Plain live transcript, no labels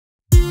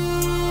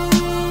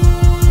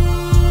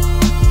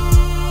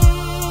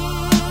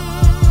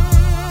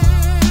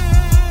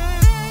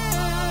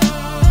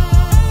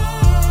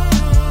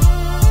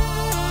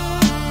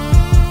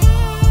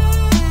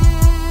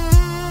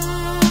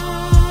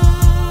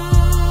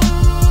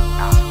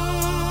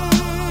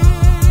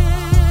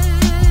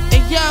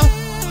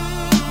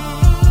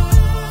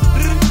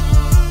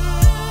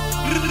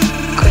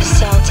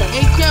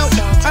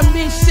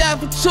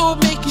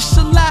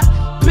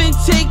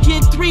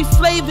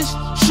flavors.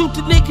 Shoot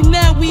the nigga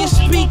now, we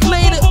speak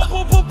later.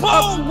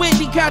 Up and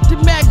Whitney, got the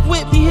Mac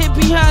with me, hit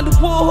behind the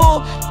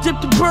Warhol. Dip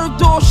the bird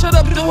door, shut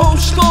up the whole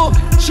store.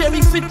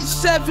 Cherry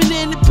 57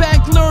 in the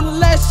back, learning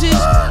lessons.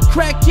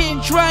 Crack in,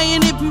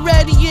 drying it, be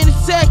ready in a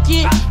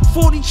second.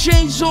 40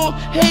 chains on,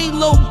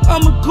 halo,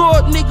 I'm a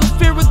god nigga.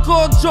 Fear a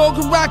god dog,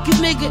 a rocket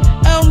nigga.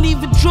 I don't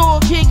even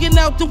jog, hanging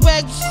out the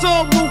wagon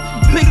sunroof.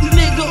 Pick the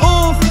nigga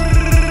off.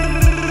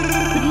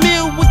 The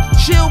meal with the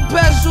chill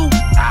bezel.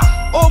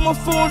 All my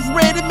phones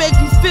red, it make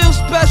me feel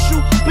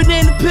special.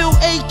 Banana pill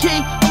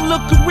AK, I'm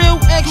looking real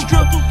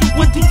extra.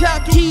 With the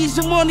top keys,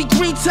 I'm on the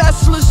green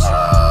Teslas.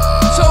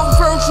 Told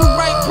Virgil,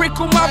 right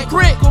brick on my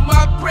brick.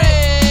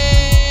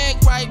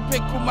 Right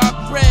brick on my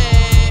brick.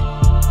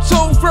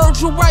 Told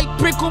Virgil, right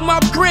brick on my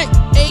brick.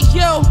 Hey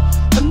yo,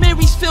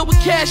 Amiri's filled with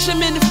cash,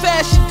 I'm in the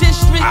fashion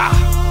district.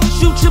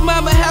 Shoot your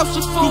mama house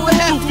is full of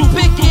half you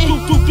picking.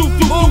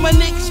 All my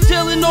niggas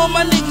stealing, all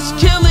my niggas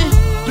killing.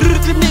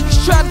 The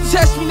niggas try to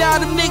test me, now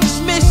the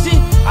niggas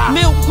missing.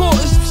 Milk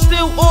quarters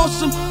still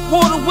awesome.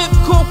 Water whip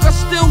coke, I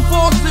still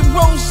boss it.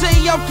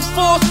 Rosé out the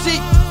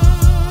faucet.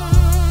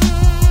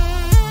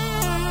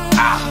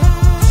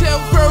 Tell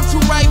Virgil,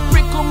 right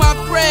brick on my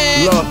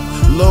bread. Look,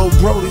 Lil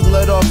Brody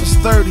let off his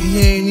 30, he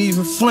ain't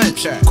even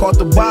flinch. Caught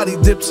the body,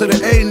 dipped to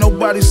the A,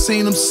 nobody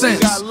seen him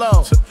since.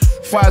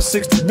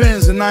 560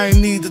 Benz and I ain't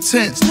need the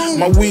tents.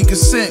 My weed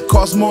consent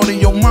cost more than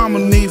your mama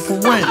need for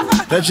rent.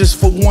 That's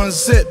just for one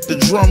zip, the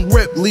drum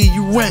rip, leave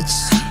you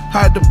rinse.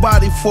 Hide the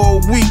body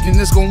for a week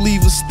and it's gon'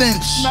 leave a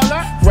stench.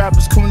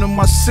 Rappers coming to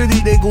my city,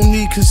 they gon'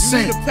 need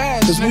consent.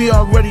 Cause we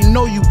already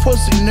know you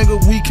pussy, nigga,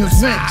 we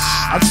convinced.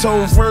 I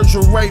told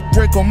Virgil, right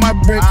brick on my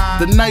brick.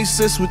 The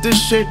nicest with this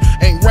shit,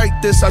 ain't right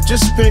this, I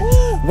just spit.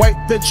 White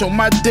bitch on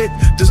my dick,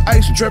 this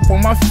ice drip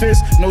on my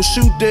fist. No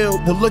shoe deal,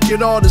 but look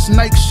at all this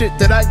Nike shit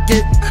that I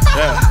get.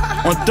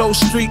 On Doe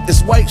Street,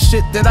 it's white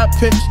shit that I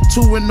pitch.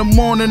 2 in the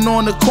morning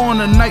on the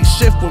corner, night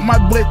shift with my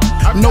blick.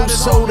 No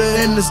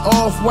soda in this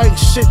off-white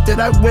shit that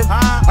I whip.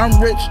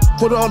 I'm rich,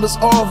 put all this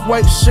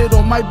off-white shit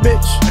on my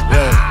bitch.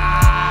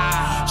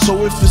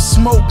 So if it's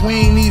smoke, we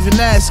ain't even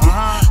asking.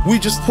 We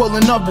just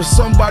pulling up and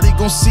somebody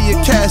gon' see a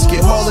casket.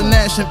 Hauling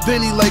Nash and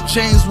Benny like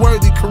James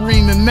Worthy,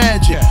 Kareem and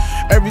Magic.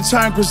 Every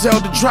time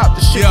Griselda drop,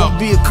 the shit gon'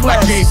 be a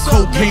classic. I gave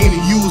cocaine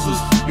to users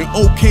and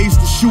OKs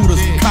to shooters.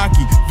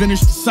 Cocky,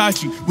 vintage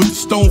Versace with the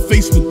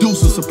stone-faced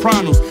Medusa.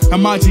 Sopranos,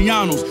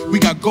 Amagianos, we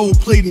got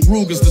gold-plated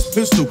Rugers. This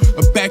pistol,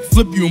 a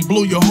backflip you and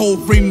blow your whole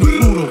frame to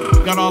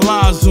Pluto. Got our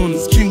eyes on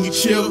us, can we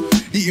chill?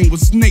 Eating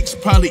with snakes,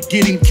 probably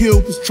getting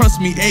killed. Cause trust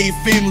me, a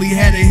family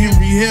had a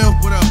Henry Hill.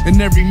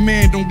 And every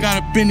man don't got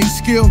a Benny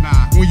skill.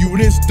 When you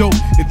this dope,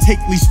 it take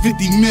at least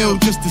 50 mil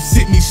just to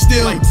sit me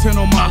still. Like 10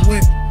 on my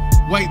lip,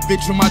 white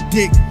bitch on my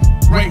dick,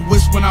 right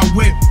wrist when I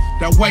whip.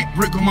 That white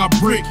brick on my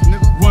brick,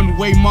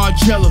 runway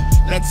Margiela,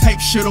 that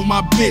type shit on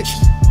my bitch.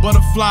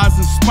 Butterflies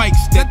and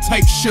spikes, that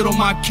type shit on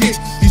my kicks.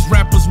 These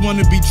rappers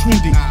wanna be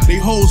trendy, they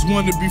hoes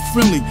wanna be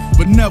friendly,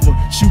 but never.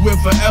 She wear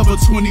forever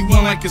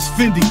 21 like it's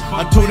Fendi.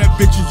 I told that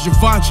bitch it's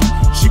Givenchy,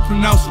 she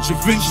pronounced it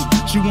Givenchy.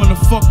 She wanna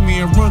fuck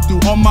me and run through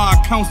all my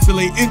accounts till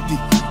they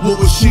empty. What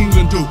was she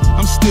gonna do?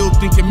 I'm still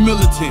thinking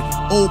militant.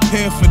 Old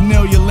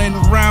paraphernalia laying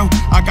around,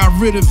 I got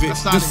rid of it.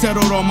 Then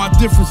settled all my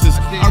differences.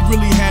 I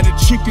really had a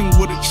chicken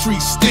with a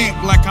tree stamp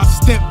like I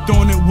stepped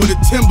on it with a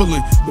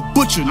Timberland. The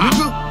butcher,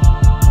 nigga.